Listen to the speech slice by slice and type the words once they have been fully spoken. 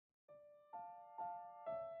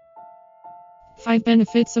5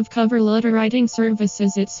 benefits of cover letter writing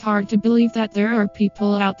services. It's hard to believe that there are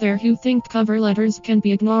people out there who think cover letters can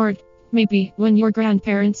be ignored. Maybe when your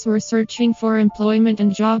grandparents were searching for employment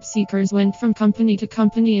and job seekers went from company to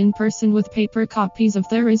company in person with paper copies of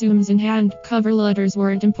their resumes in hand, cover letters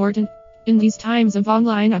weren't important. In these times of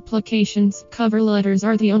online applications, cover letters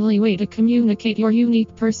are the only way to communicate your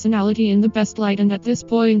unique personality in the best light, and at this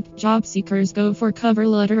point, job seekers go for cover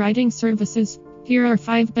letter writing services. Here are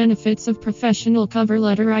 5 benefits of professional cover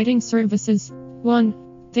letter writing services.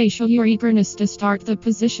 1. They show your eagerness to start the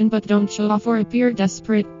position but don't show off or appear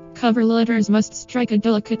desperate. Cover letters must strike a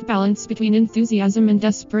delicate balance between enthusiasm and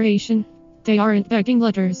desperation. They aren't begging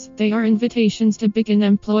letters, they are invitations to begin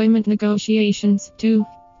employment negotiations. 2.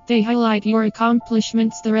 They highlight your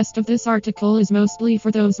accomplishments. The rest of this article is mostly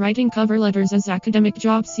for those writing cover letters as academic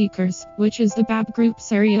job seekers, which is the BAB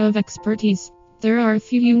Group's area of expertise. There are a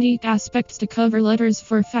few unique aspects to cover letters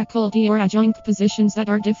for faculty or adjunct positions that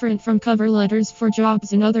are different from cover letters for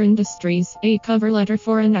jobs in other industries. A cover letter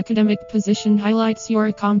for an academic position highlights your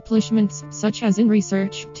accomplishments, such as in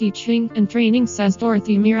research, teaching, and training, says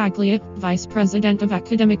Dorothy Miraglia, Vice President of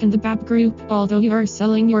Academic in the BAB Group. Although you are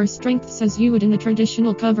selling your strengths as you would in a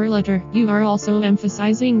traditional cover letter, you are also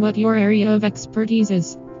emphasizing what your area of expertise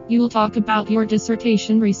is. You'll talk about your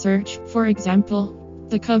dissertation research, for example.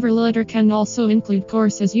 The cover letter can also include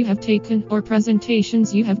courses you have taken or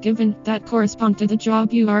presentations you have given that correspond to the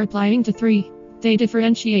job you are applying to. 3. They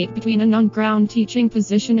differentiate between an on-ground teaching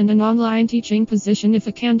position and an online teaching position. If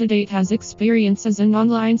a candidate has experience as an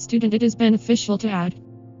online student, it is beneficial to add